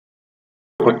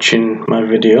Watching my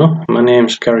video. My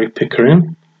name's Gary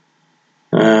Pickering.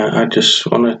 I just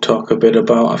want to talk a bit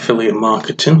about affiliate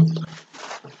marketing.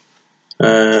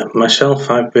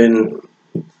 Myself, I've been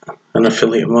an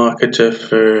affiliate marketer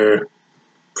for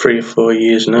 3 or 4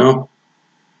 years now.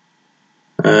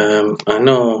 I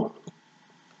know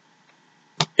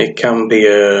it can be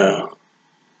a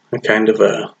kind of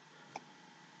a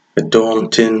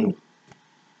daunting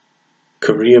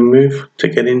career move to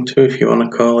get into, if you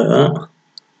want to call it that.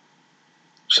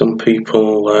 Some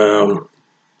people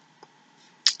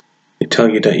they tell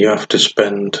you that you have to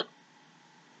spend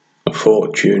a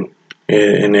fortune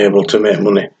in able to make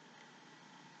money,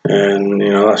 and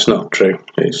that's not true.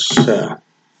 It's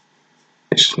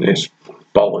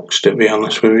bollocks, to be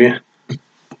honest with you.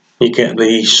 You get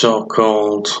these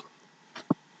so-called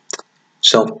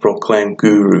self-proclaimed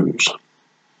gurus,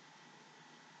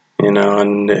 and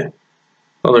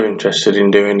all they're interested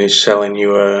in doing is selling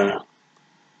you a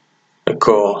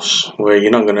course where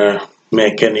you're not going to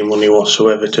make any money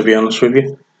whatsoever, to be honest with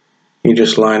you. You're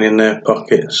just lining their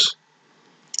pockets.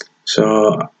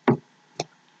 So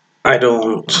I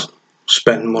don't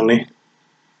spend money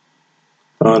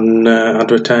on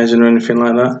advertising or anything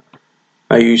like that.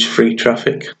 I use free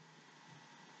traffic.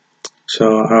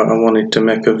 So I wanted to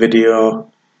make a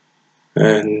video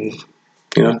and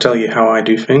tell you how I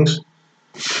do things,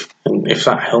 and if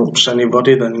that helps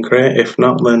anybody, then great. If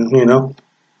not, then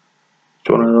it's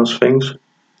one of those things.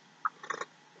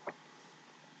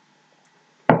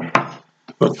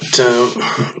 But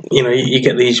you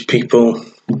get these people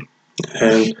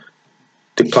and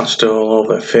they plaster all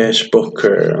over Facebook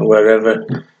or wherever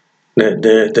that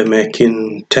they're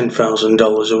making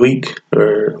 $10,000 a week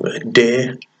or a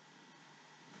day,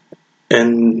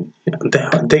 and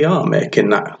they are making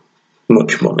that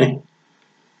much money.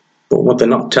 But what they're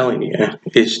not telling you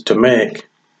is to make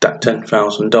that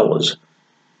 $10,000,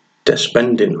 they're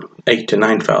spending $8,000 to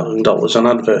 $9,000 on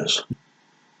adverts.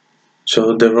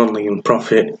 So they're only in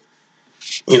profit,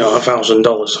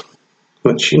 $1,000,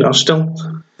 which still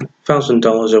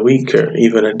 $1,000 a week or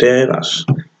even a day. That's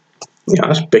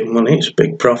big money. It's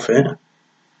big profit.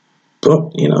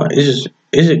 But is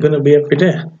it going to be every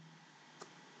day?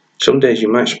 Some days you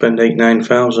might spend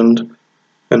 8,000-9,000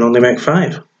 and only make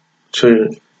 5. So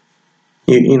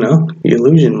you're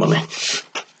losing money.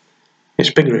 It's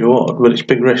big reward, but it's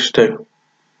big risk too.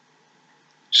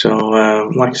 So,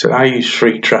 like I said, I use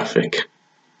free traffic.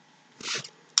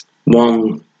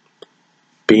 One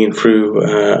being through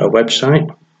a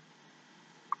website,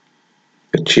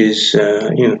 which is,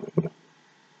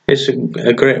 it's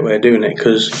a great way of doing it,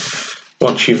 because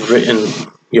once you've written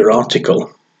your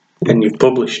article and you've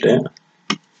published it,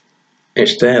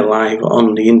 it's there live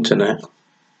on the internet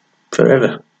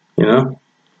forever,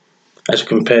 as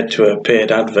compared to a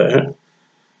paid advert,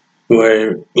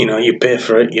 where you pay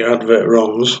for it, your advert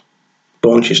runs, but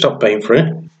once you stop paying for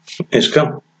it, it's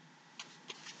gone.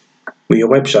 With your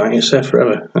website, it's there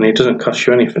forever, and it doesn't cost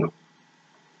you anything.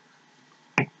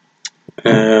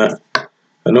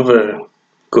 Another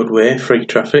good way, free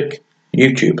traffic,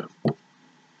 YouTube.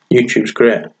 YouTube's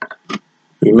great.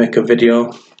 You make a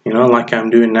video, like I'm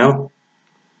doing now.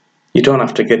 You don't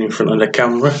have to get in front of the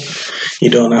camera. You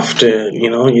don't have to, you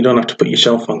don't have to put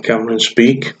yourself on camera and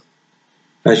speak.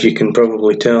 As you can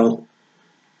probably tell,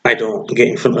 I don't get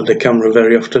in front of the camera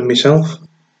very often myself.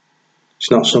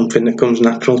 It's not something that comes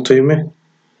natural to me.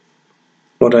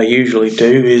 What I usually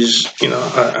do is,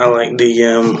 I like the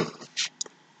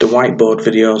whiteboard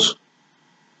videos,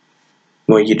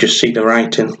 where you just see the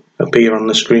writing appear on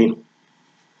the screen.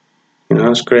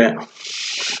 That's great.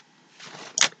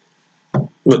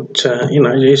 But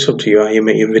it's up to you how you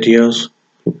make your videos.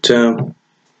 But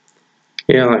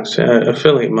yeah, like I said,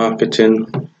 affiliate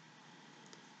marketing,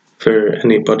 for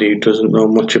anybody who doesn't know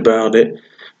much about it,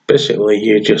 basically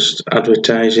you're just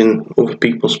advertising other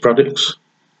people's products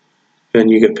and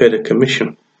you get paid a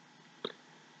commission.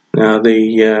 Now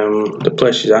the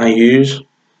places I use,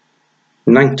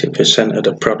 90% of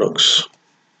the products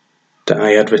that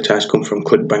I advertise come from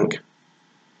ClickBank.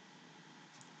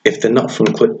 If they're not from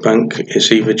ClickBank,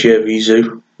 it's either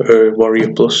JVZoo or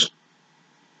Warrior Plus,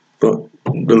 but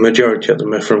the majority of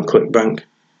them are from ClickBank.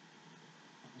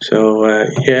 So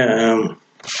yeah,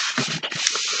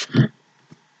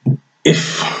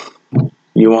 if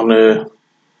you want to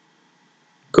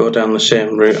go down the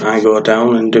same route I go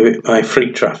down and do it by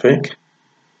free traffic,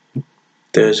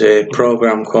 there's a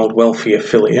program called Wealthy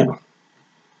Affiliate,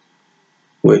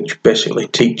 which basically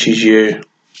teaches you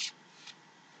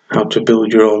how to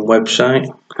build your own website,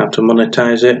 how to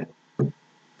monetize it.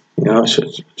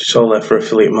 It's all there for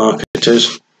affiliate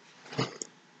marketers.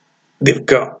 they've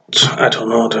got, I don't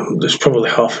know, there's probably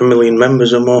 500,000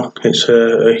 members or more. It's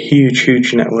a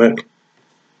huge network,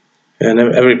 and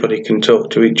everybody can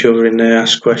talk to each other in there,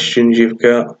 ask questions.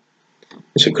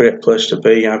 It's a great place to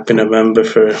be. I've been a member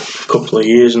for a couple of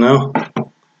years now.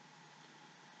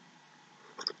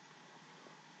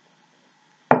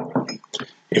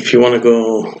 If you want to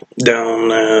go down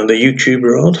the YouTube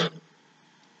road,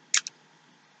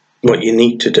 what you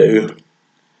need to do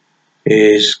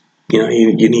is,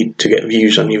 you need to get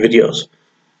views on your videos.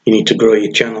 You need to grow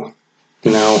your channel.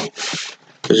 Now,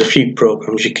 there's a few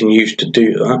programs you can use to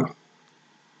do that.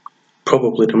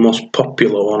 Probably the most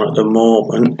popular one at the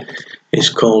moment is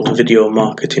called Video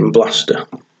Marketing Blaster,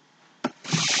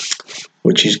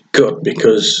 which is good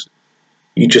because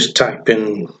you just type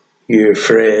in your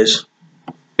phrase,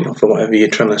 for whatever you're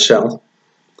trying to sell.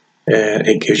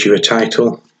 It gives you a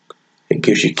title, it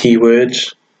gives you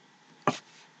keywords,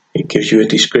 it gives you a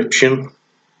description.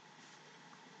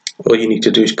 All you need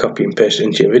to do is copy and paste it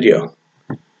into your video.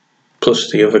 Plus,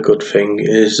 the other good thing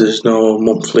is there's no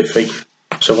monthly fee.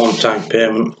 It's a one-time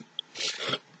payment.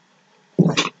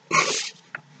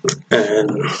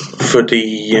 And for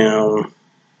the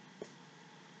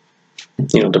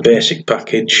the basic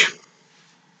package,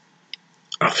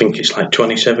 I think it's like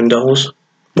 $27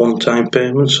 one-time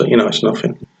payment, so it's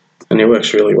nothing, and it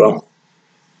works really well.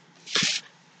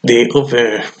 The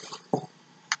other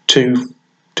two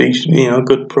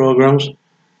good programs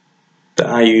that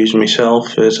I use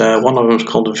myself is one of them is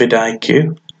called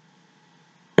vidIQ,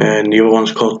 and the other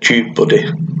one's called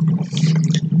TubeBuddy.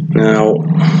 Now,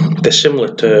 they're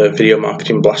similar to Video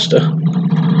Marketing Blaster,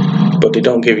 but they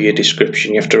don't give you a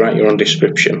description. You have to write your own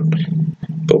description.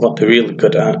 But what they're really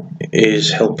good at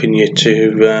is helping you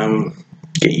to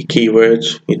get your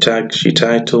keywords, your tags, your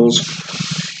titles.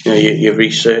 You're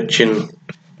researching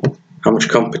how much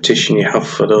competition you have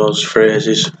for those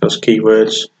phrases, those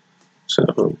keywords.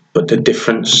 So, but the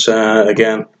difference,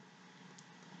 again,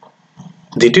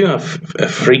 they do have a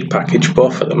free package,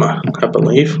 both of them, I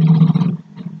believe.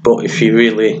 But if you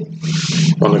really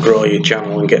want to grow your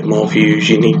channel and get more views,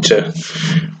 you need to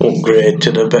upgrade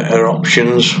to the better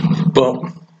options. But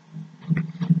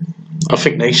I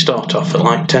think they start off at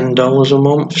like $10 a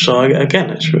month, so again,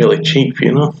 it's really cheap,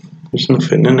 there's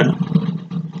nothing in it.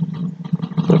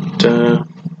 But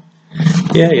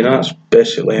yeah, that's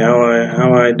basically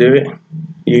how I do it.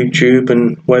 YouTube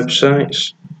and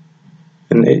websites,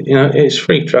 and it's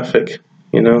free traffic,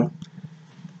 and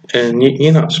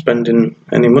you're not spending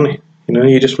any money,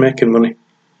 you're just making money.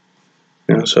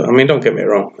 So I mean, don't get me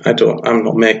wrong, I'm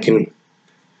not making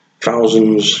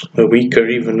thousands a week or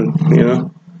even,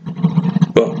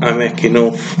 but I make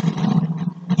enough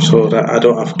so that I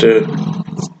don't have to,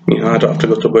 I don't have to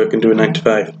go to work and do a 9 to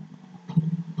 5.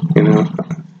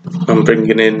 I'm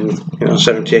bringing in,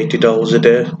 $70–80 a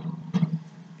day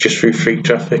just through free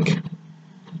traffic.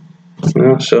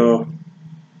 So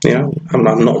I'm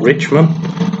not rich, man,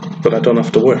 but I don't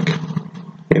have to work.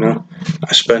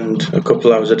 I spend a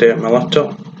couple hours a day at my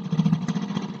laptop,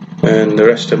 and the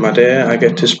rest of my day I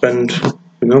get to spend,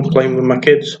 playing with my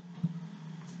kids.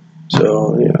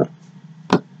 So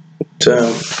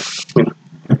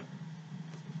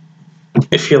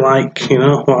if you like,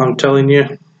 what I'm telling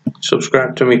you,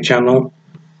 subscribe to my channel.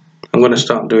 I'm going to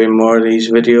start doing more of these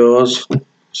videos.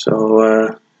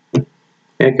 So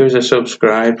yeah, give us a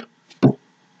subscribe.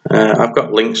 I've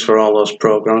got links for all those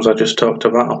programs I just talked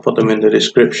about. I'll put them in the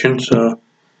description, so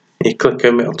you click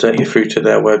them, it'll take you through to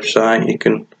their website. You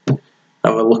can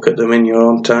have a look at them in your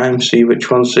own time, see which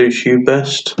one suits you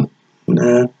best.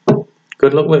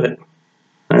 Good luck with it.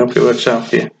 I hope it works out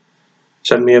for you.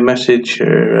 Send me a message,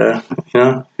 or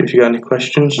if you got any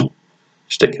questions,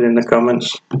 stick it in the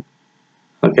comments.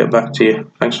 I'll get back to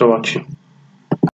you. Thanks for watching.